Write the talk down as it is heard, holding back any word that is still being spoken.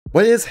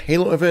What is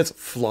Halo Infinite's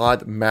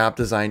flawed map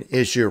design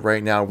issue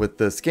right now with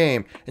this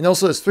game? And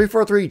also, is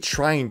 343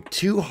 trying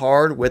too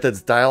hard with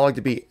its dialogue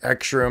to be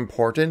extra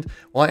important?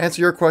 Well, I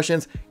answer your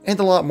questions and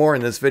a lot more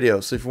in this video,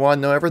 so if you want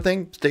to know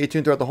everything, stay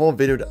tuned throughout the whole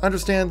video to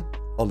understand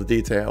all the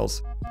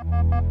details.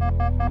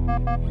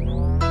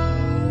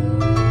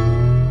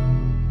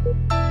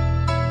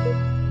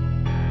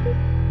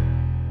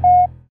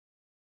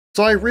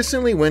 So I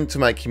recently went to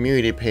my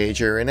community page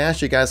here and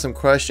asked you guys some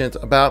questions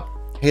about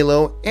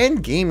Halo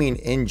and gaming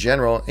in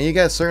general, and you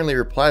guys certainly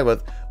replied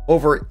with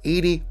over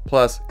 80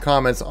 plus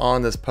comments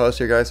on this post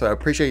here, guys, so I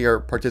appreciate your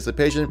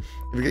participation.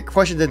 If your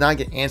question did not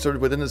get answered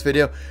within this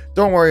video,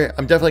 don't worry,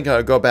 I'm definitely going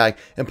to go back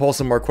and pull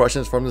some more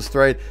questions from this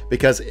thread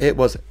because it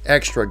was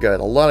extra good.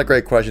 A lot of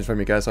great questions from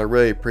you guys, so I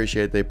really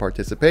appreciate the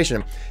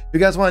participation. If you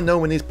guys want to know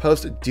when these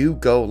posts do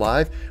go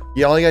live,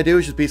 all you gotta do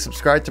is just be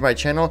subscribed to my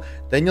channel,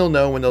 then you'll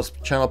know when those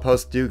channel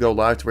posts do go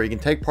live to where you can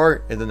take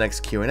part in the next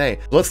Q&A.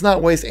 Let's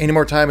not waste any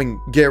more time and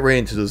get right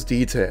into those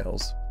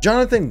details.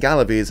 Jonathan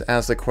Galaviz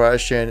asked the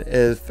question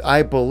if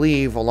I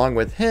believe, along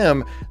with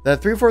him,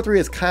 that 343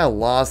 has kind of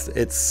lost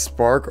its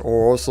spark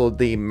or also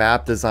the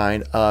map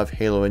design of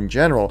Halo in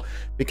general.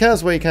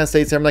 Because what he kind of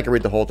states here, I'm not gonna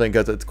read the whole thing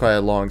because it's quite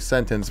a long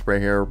sentence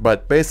right here,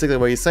 but basically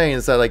what he's saying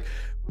is that, like,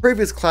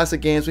 previous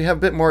classic games, we have a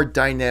bit more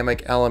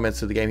dynamic elements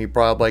to the game. He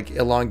brought up like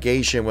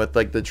elongation with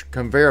like the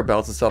conveyor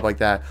belts and stuff like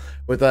that.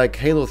 With like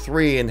Halo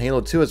 3 and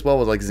Halo 2 as well,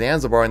 with like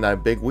Zanzibar and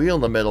that big wheel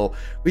in the middle.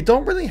 We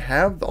don't really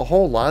have a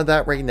whole lot of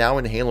that right now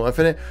in Halo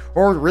Infinite,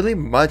 or really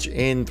much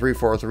in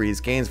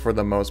 343's games for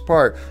the most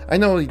part. I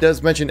know he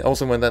does mention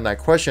also when that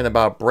question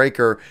about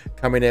Breaker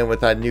coming in with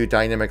that new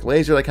dynamic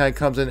laser that kind of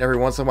comes in every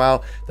once in a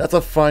while. That's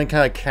a fun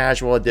kind of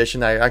casual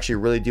addition I actually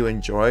really do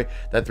enjoy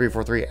that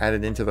 343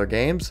 added into their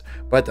games.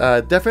 But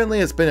definitely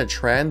it's been a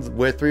trend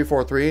with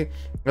 343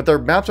 that their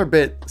maps are a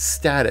bit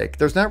static.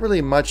 There's not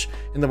really much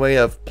in the way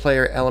of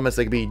player elements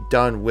that can be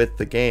done with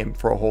the game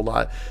for a whole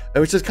lot,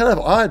 which is kind of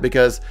odd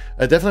because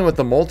definitely with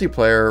the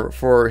multiplayer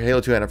for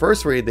Halo 2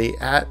 Anniversary, they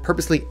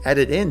purposely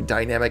added in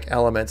dynamic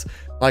elements,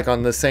 like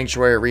on the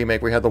Sanctuary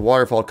remake where you have the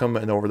waterfall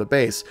coming over the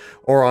base,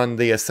 or on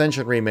the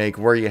Ascension remake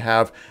where you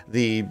have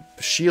the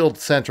shield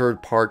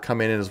centered part come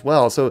in as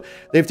well. So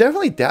they've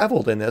definitely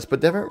dabbled in this,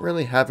 but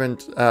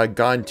haven't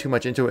gone too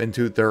much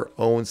into their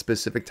own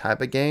specific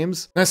type of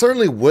games. And I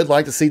certainly would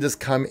like to see this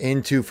come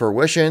into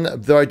fruition,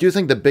 though I do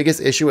think the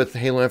biggest issue with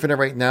Halo Infinite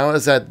right now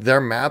is that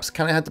their maps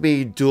kind of have to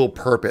be dual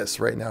purpose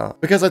right now.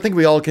 Because I think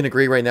we all can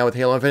agree right now with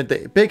Halo Infinite,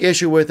 the big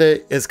issue with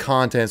it is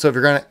content. So if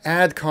you're going to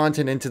add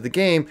content into the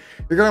game,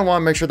 you're going to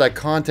want to make sure that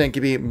content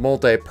can be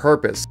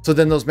multi-purpose. So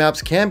then those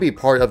maps can be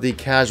part of the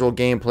casual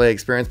gameplay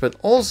experience, but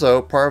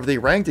also part of the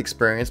ranked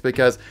experience,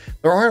 because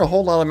there aren't a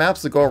whole lot of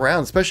maps to go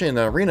around, especially in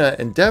the arena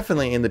and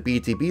definitely in the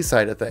BTB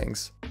side of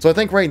things. So I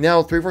think right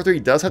now 343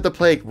 does have to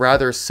play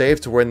rather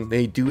safe to when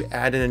they do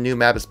add in a new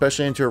map,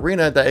 especially into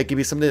arena, that it can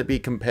be something that be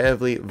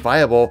competitively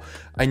viable.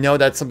 I know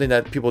that's something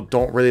that people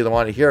don't really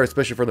want to hear,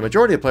 especially for the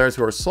majority of players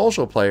who are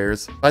social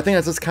players. I think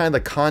that's just kind of the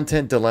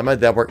content dilemma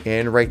that we're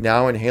in right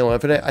now in Halo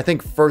Infinite. I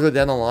think further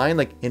down the line,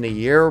 like in a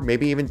year,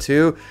 maybe even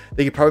two,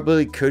 they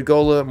probably could go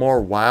a little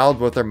more wild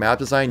with their map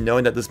design,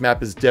 knowing that this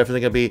map is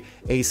definitely going to be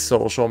a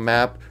social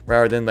map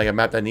rather than like a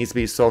map that needs to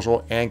be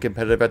social and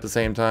competitive at the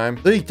same time.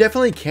 So you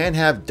definitely can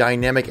have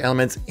dynamic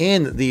elements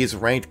in these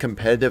ranked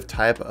competitive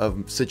type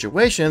of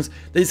situations.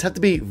 They just have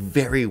to be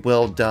very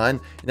well done,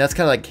 and that's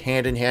kind of like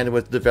hand in hand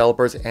with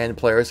developers and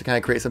players to kind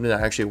of create something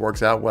that actually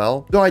works out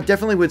well. Though I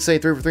definitely would say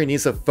 343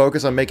 needs to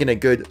focus on making a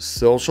good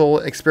social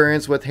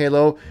experience with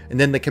Halo, and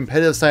then the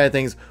competitive side of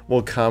things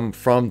will come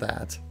from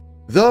that.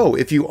 Though,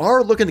 if you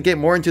are looking to get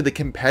more into the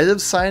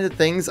competitive side of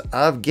things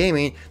of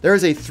gaming, there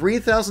is a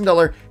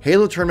 $3,000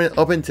 Halo tournament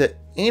open to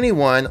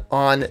anyone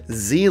on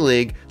Z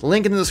League,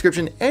 link in the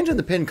description and in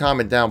the pinned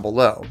comment down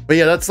below. But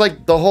yeah, that's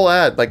like the whole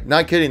ad, like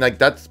not kidding, like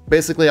that's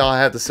basically all I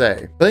have to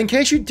say. But in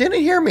case you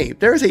didn't hear me,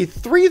 there's a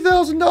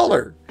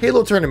 $3,000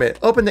 Halo tournament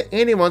open to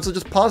anyone, so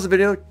just pause the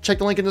video, check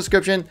the link in the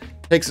description.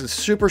 Takes a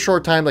super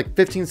short time, like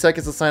 15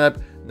 seconds to sign up,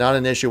 not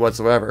an issue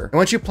whatsoever. And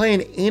once you play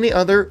in any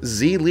other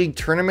Z League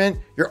tournament,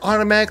 you're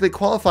automatically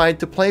qualified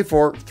to play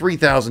for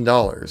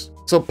 $3,000.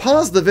 So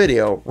pause the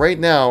video right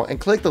now and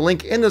click the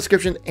link in the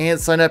description and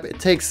sign up. It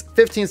takes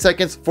 15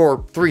 seconds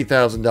for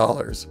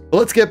 $3,000. But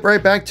let's get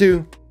right back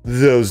to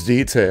those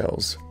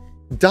details.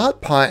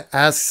 Dotpot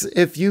asks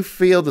if you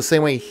feel the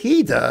same way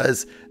he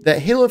does, that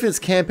Halo Infinite's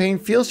campaign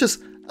feels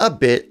just a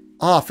bit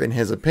off in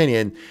his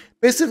opinion.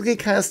 Basically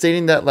kind of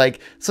stating that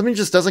like something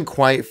just doesn't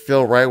quite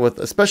feel right with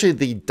especially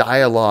the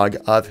dialogue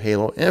of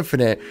Halo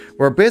Infinite,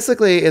 where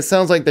basically it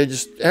sounds like they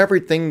just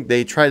everything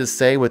they try to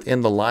say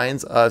within the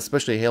lines,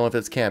 especially Halo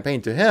Infinite's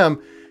campaign to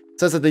him,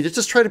 says that they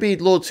just try to be a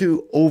little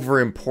too over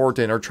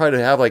important or try to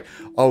have like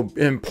an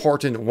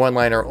important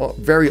one-liner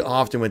very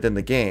often within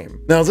the game.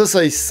 Now, is this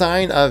a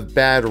sign of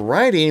bad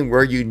writing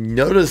where you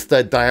notice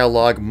that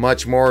dialogue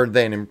much more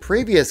than in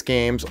previous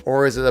games,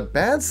 or is it a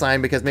bad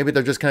sign because maybe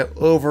they're just kind of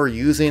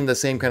overusing the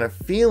same kind of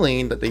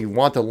feeling that they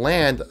want to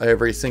land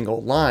every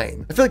single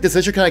line? I feel like this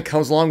issue kind of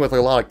comes along with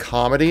a lot of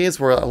comedies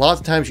where a lot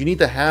of times you need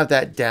to have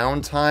that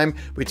downtime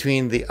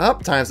between the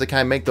up times to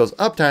kind of make those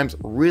up times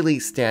really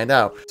stand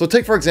out. So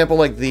take for example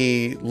like the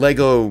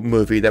Lego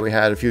movie that we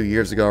had a few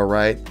years ago,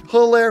 right?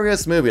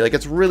 Hilarious movie, like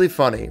it's really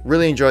funny,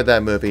 really enjoyed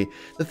that movie.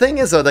 The thing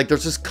is though, like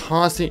there's just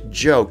constant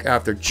joke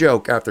after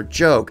joke after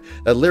joke,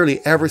 that literally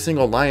every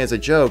single line is a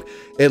joke.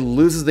 It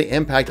loses the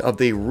impact of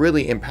the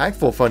really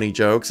impactful funny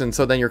jokes, and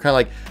so then you're kind of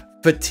like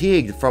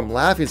fatigued from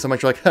laughing so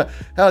much. You're like,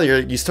 hell,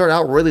 you start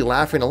out really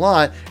laughing a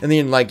lot, and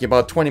then like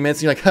about 20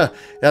 minutes you're like,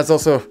 that's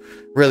also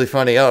really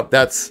funny. Oh,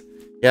 that's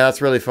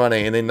really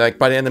funny. And then like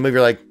by the end of the movie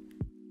you're like,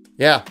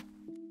 yeah,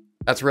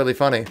 that's really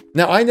funny.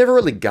 Now, I never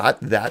really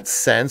got that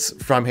sense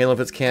from Halo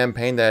Infinite's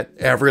campaign that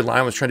every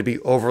line was trying to be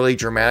overly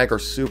dramatic or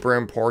super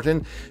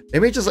important.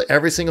 Maybe just like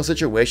every single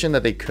situation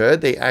that they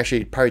could, they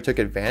actually probably took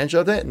advantage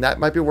of it, and that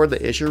might be where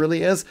the issue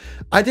really is.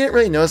 I didn't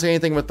really notice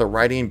anything with the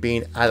writing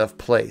being out of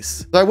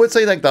place. So I would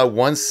say like that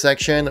one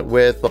section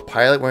with the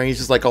pilot where he's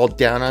just like all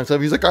down on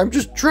himself. He's like, I'm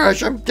just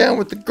trash, I'm down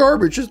with the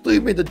garbage, just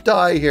leave me to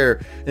die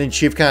here. And then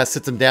Chief kind of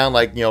sits him down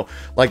like, you know,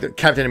 like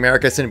Captain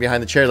America sitting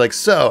behind the chair like,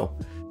 so,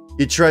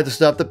 you tried to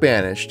stop the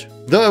Banished.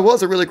 Though it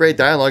was a really great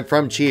dialogue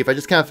from Chief, I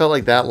just kind of felt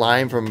like that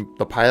line from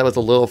the pilot was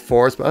a little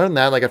forced, but other than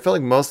that, like I felt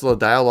like most of the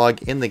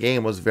dialogue in the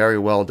game was very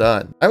well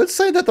done. I would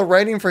say that the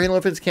writing for Halo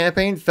Infinite's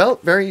campaign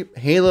felt very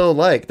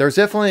Halo-like. There's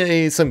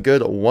definitely some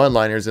good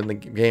one-liners in the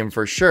game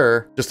for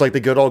sure, just like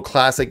the good old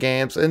classic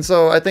games, and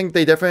so I think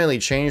they definitely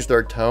changed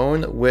their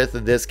tone with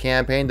this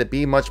campaign to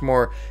be much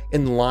more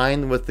in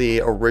line with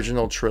the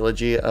original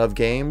trilogy of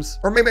games.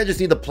 Or maybe I just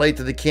need to play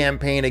through the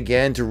campaign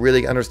again to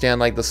really understand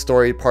like the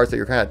story parts that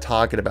you're kind of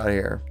talking about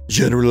here.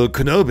 General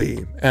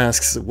Kenobi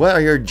asks, what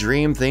are your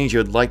dream things you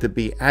would like to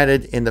be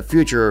added in the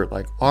future,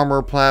 like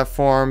armor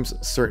platforms,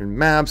 certain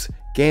maps,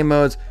 game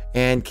modes,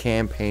 and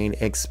campaign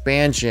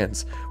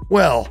expansions?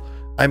 Well,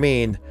 I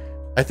mean,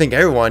 I think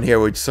everyone here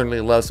would certainly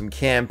love some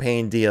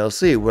campaign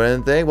DLC,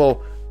 wouldn't they?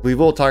 Well, we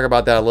will talk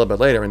about that a little bit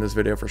later in this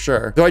video for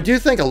sure. Though I do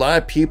think a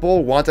lot of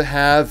people want to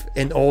have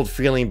an old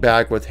feeling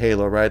back with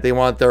Halo, right? They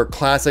want their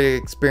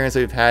classic experience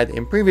that we've had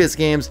in previous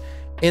games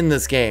in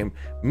this game.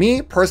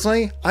 Me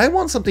personally, I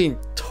want something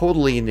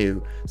totally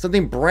new,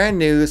 something brand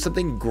new,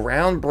 something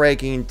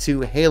groundbreaking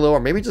to Halo, or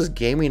maybe just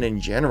gaming in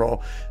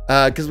general,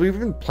 because we've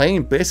been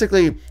playing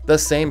basically the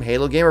same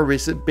Halo game, or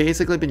we've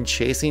basically been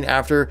chasing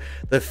after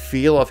the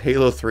feel of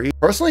Halo 3.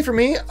 Personally for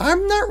me,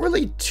 I'm not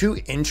really too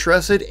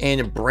interested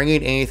in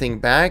bringing anything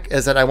back,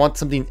 as that I want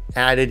something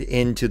added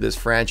into this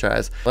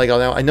franchise. Like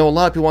I know a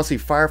lot of people want to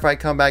see Firefight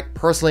come back.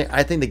 Personally,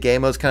 I think the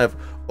game mode's kind of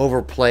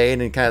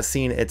overplayed and kind of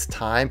seen its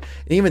time,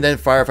 and even then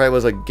Firefight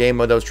was a game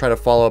mode that was trying to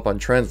follow up on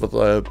trends with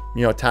you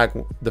know, attack,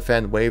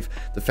 defend, wave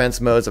defense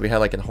modes that we had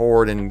like in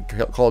Horde and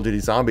Call of Duty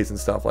Zombies and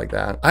stuff like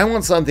that. I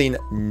want something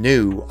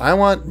new. I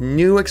want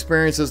new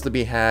experiences to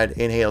be had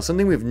in Halo,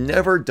 something we've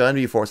never done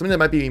before, something that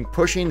might be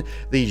pushing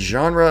the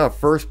genre of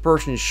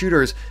first-person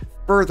shooters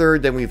further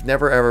than we've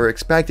never ever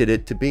expected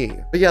it to be.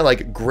 But yeah,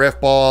 like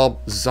Griffball,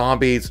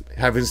 Zombies,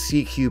 having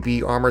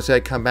CQB armor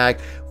set come back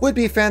would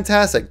be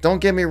fantastic, don't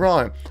get me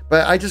wrong,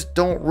 but I just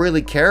don't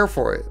really care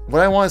for it.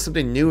 What I want is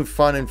something new,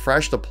 fun, and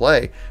fresh to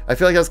play. I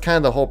feel like that's kind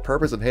of the whole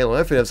purpose of Halo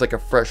Infinite. It's like a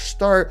fresh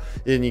start,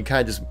 and you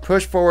kind of just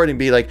push forward and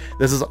be like,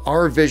 this is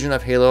our vision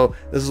of Halo,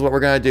 this is what we're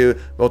gonna do.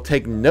 We'll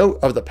take note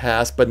of the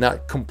past, but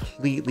not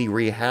completely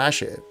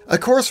rehash it.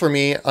 Of course, for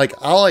me, like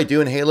all I do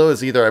in Halo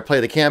is either I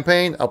play the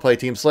campaign, I'll play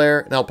Team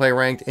Slayer, and I'll play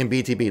ranked in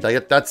BTB.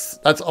 Like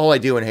that's all I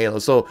do in Halo.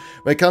 So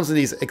when it comes to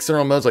these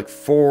external modes like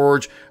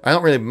Forge, I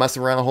don't really mess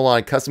around a whole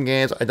lot of custom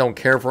games. I don't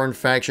care for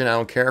Infection, I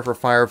don't care for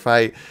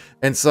Firefight.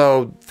 And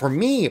so for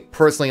me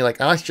personally,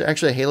 like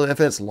actually Halo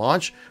Infinite's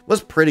launch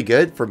was pretty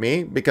good for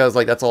me, because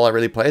like that's all I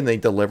really played and they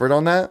delivered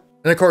on that.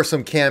 And of course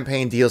some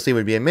campaign DLC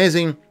would be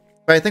amazing,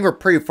 but I think we're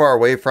pretty far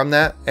away from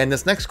that, and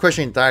this next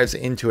question dives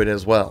into it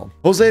as well.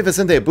 Jose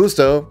Vicente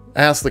Busto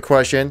asks the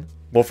question.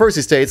 Well, first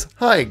he states,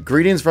 hi,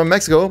 greetings from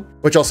Mexico,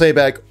 which I'll say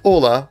back,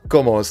 hola,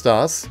 ¿cómo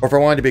estás? Or if I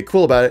wanted to be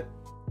cool about it,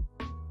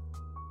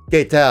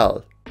 ¿qué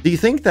tal? Do you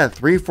think that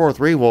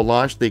 343 will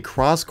launch the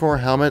cross-core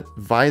helmet,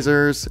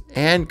 visors,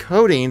 and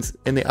coatings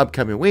in the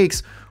upcoming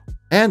weeks?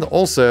 And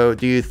also,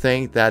 do you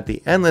think that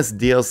the Endless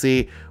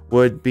DLC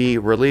would be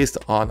released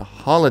on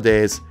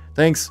holidays?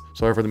 Thanks,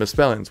 sorry for the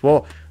misspellings.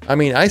 Well, I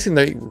mean, I seem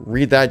to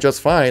read that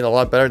just fine, a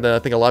lot better than I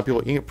think a lot of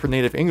people,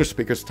 native English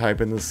speakers, type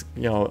in this,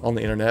 you know, on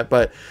the internet.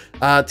 But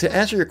to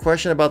answer your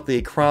question about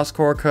the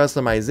cross-core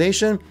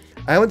customization,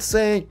 I would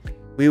say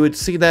we would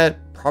see that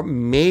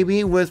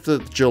maybe with the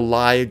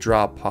July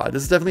drop pod.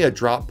 This is definitely a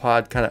drop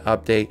pod kind of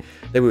update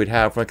that we would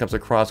have when it comes to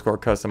cross-core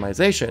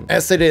customization.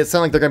 As stated, it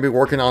sounds like they're going to be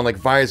working on like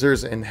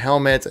visors and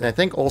helmets, and I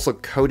think also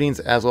coatings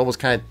as well was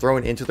kind of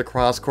thrown into the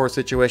cross-core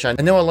situation.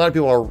 I know a lot of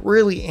people are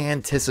really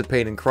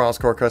anticipating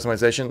cross-core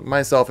customization,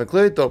 myself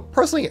included, though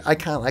personally I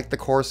kind of like the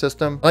core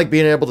system. I like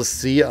being able to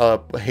see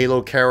a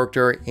Halo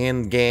character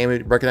in game,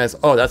 recognize,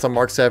 oh, that's a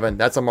Mark 7,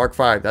 that's a Mark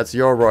 5, that's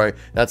Yoroi,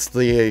 that's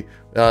the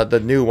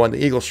new one,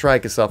 the Eagle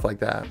Strike and stuff like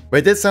that. But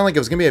it did sound like it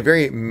was going to be a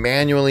very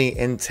manually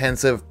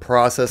intensive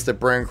process to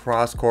bring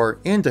cross-core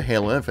into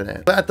Halo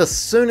Infinite. But at the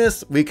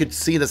soonest we could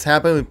see this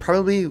happen would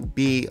probably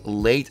be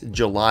late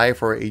July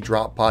for a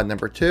drop pod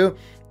number 2.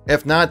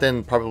 If not,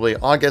 then probably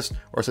August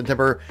or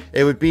September.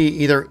 It would be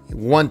either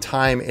one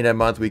time in a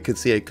month we could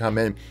see it come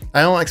in.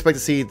 I don't expect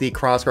to see the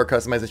cross-core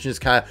customization just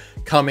kind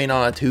of come in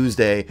on a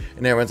Tuesday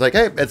and everyone's like,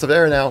 hey, it's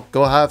there now,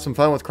 go have some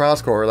fun with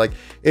cross-core. Like,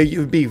 it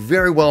would be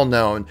very well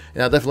known,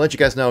 and I'll definitely let you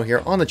guys know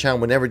here on the channel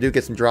whenever we do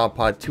get some drop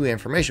pod 2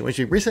 information, which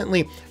we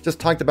recently just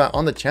talked about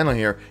on the channel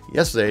here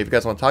yesterday. If you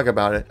guys want to talk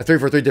about it, a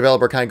 343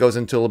 developer kind of goes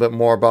into a little bit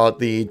more about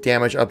the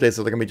damage updates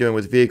that they're going to be doing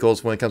with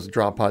vehicles when it comes to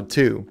drop pod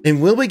 2.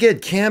 And will we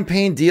get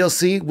campaign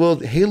DLC? Will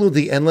Halo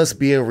the Endless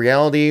be a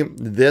reality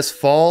this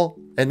fall?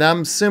 And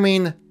I'm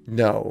assuming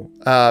no,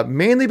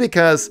 mainly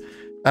because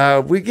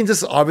we can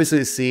just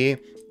obviously see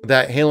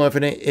that Halo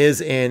Infinite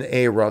is in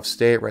a rough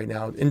state right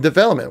now, in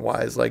development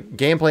wise, like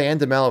gameplay and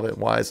development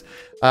wise,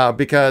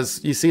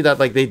 because you see that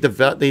like they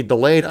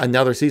delayed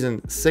another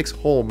season 6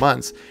 whole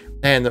months.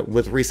 And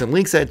with recent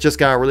leaks that just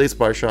got released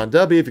by Sean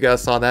W, if you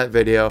guys saw that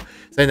video,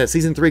 saying that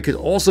season 3 could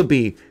also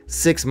be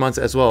 6 months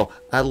as well.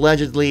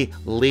 Allegedly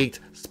leaked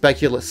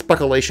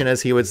speculation,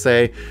 as he would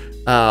say.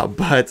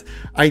 But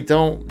I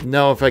don't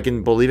know if I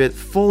can believe it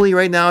fully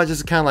right now. It's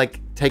just kind of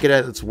like take it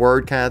at its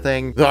word kind of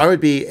thing. Though I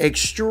would be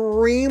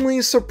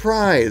extremely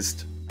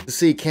surprised to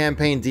see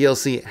campaign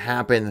DLC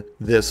happen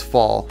this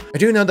fall. I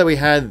do know that we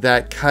had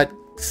that cut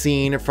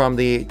scene from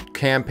the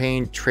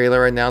campaign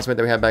trailer announcement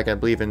that we had back, I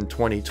believe, in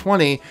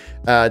 2020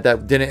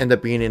 that didn't end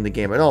up being in the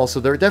game at all. So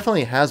there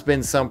definitely has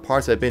been some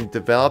parts that have been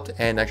developed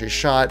and actually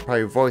shot,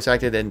 probably voice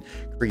acted and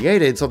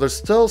created. So there's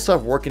still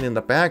stuff working in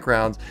the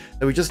background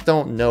that we just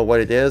don't know what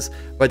it is.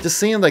 But just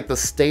seeing like the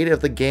state of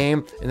the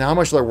game and how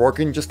much they're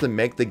working just to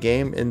make the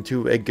game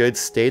into a good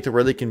state to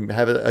really can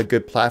have a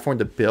good platform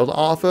to build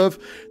off of,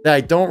 that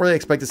I don't really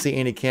expect to see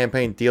any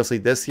campaign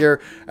DLC this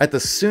year. At the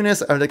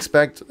soonest, I would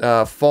expect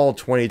fall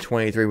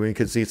 2023 when we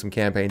could see some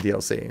campaign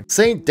DLC.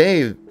 Saint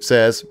Dave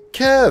says,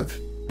 Kev.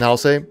 And I'll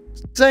say,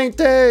 Saint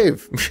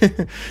Dave!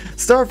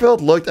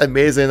 Starfield looked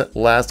amazing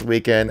last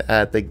weekend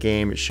at the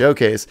game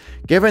showcase.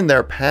 Given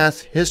their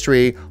past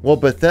history, will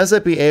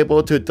Bethesda be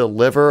able to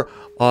deliver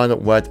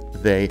on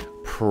what they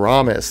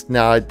promised?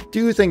 Now, I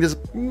do think this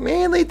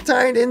mainly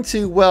tied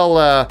into,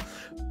 well,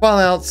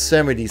 Fallout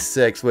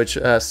 76, which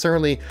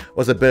certainly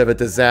was a bit of a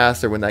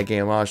disaster when that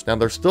game launched. Now,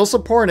 they're still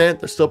supporting it.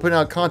 They're still putting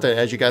out content.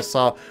 As you guys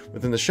saw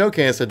within the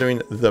showcase, they're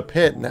doing The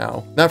Pit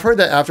now. Now, I've heard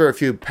that after a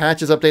few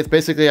patches updates,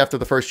 basically after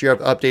the first year of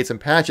updates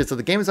and patches, so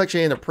the game is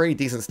actually in a pretty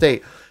decent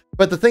state.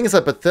 But the thing is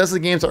that Bethesda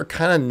games are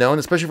kind of known,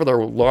 especially for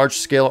their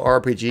large-scale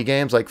RPG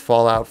games like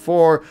Fallout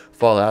 4,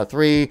 Fallout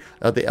 3,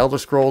 the Elder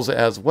Scrolls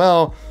as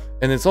well.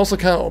 And it's also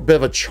kind of a bit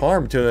of a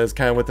charm to it,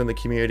 kind of within the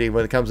community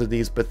when it comes to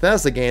these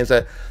Bethesda games,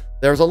 that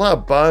there's a lot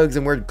of bugs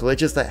and weird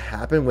glitches that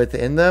happen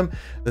within them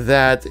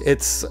that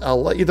it's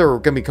either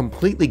going to be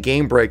completely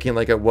game-breaking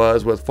like it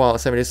was with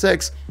Fallout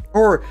 76,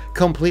 or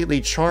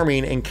completely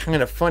charming and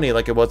kind of funny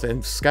like it was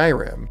in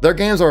Skyrim. Their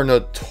games are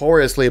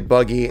notoriously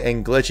buggy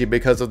and glitchy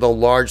because of the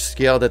large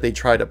scale that they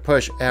try to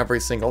push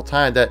every single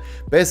time, that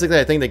basically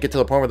I think they get to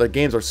the point where their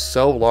games are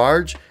so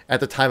large at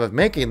the time of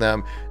making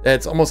them that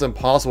it's almost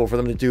impossible for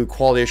them to do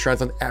quality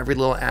assurance on every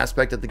little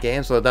aspect of the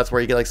game. So that's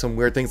where you get like some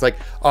weird things like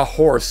a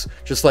horse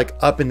just like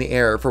up in the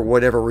air for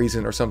whatever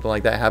reason or something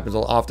like that happens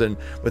often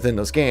within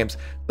those games.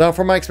 Now,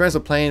 from my experience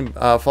of playing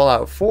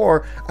Fallout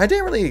 4, I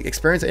didn't really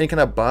experience any kind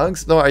of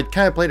bugs, though I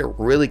kind of played it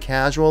really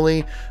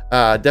casually.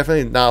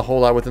 Definitely not a whole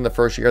lot within the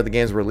first year of the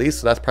game's release,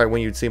 so that's probably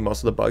when you'd see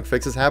most of the bug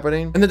fixes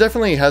happening. And there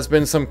definitely has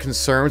been some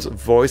concerns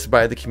voiced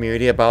by the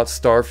community about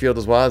Starfield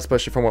as well,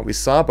 especially from what we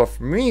saw. But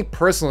for me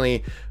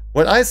personally,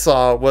 what I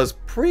saw was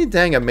pretty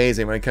dang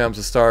amazing when it comes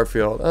to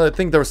Starfield. I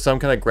think there were some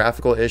kind of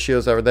graphical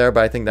issues over there,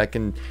 but I think that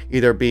can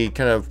either be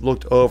kind of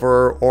looked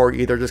over or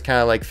either just kind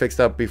of like fixed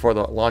up before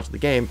the launch of the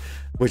game,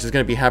 which is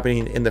going to be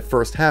happening in the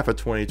first half of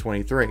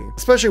 2023.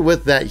 Especially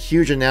with that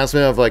huge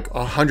announcement of like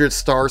 100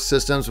 star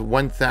systems,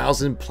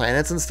 1,000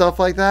 planets and stuff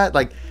like that.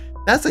 Like,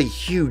 that's a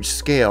huge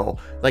scale.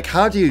 Like,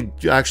 how do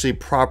you actually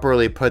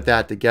properly put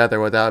that together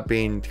without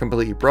being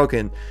completely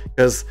broken?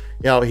 Because,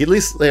 you know, at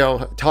least, you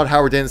know, Todd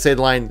Howard didn't say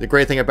the line, the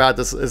great thing about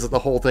this is that the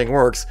whole thing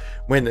works,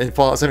 when in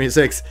Fallout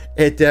 76,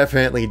 it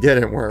definitely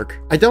didn't work.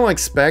 I don't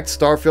expect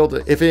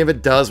Starfield, if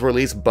it does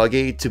release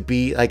buggy, to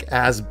be like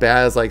as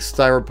bad as like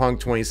Cyberpunk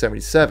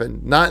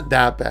 2077. Not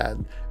that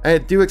bad. I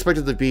do expect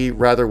it to be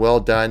rather well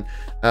done,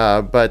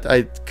 but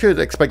I could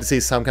expect to see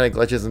some kind of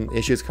glitches and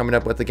issues coming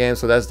up with the game,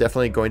 so that's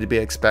definitely going to be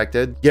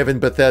expected, given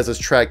Bethesda's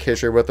track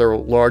history with their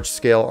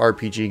large-scale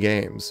RPG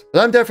games.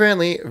 But I'm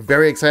definitely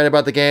very excited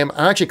about the game.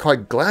 I'm actually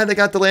quite glad it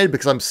got delayed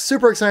because I'm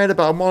super excited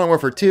about Modern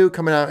Warfare 2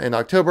 coming out in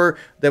October.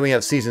 Then we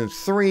have Season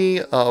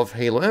 3 of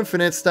Halo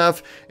Infinite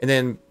stuff, and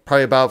then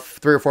probably about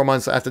 3 or 4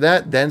 months after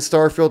that, then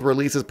Starfield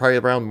releases probably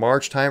around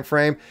March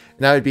timeframe,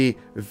 and I would be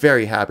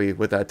very happy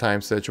with that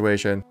time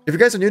situation. If you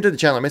guys are new to the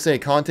channel and missed any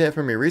content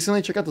from me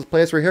recently, check out this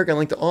playlist right here. Got a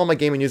link to all my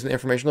gaming news and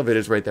informational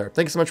videos right there.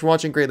 Thank you so much for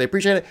watching, greatly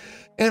appreciate it,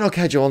 and I'll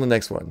catch you all in the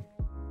next one.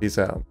 Peace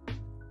out.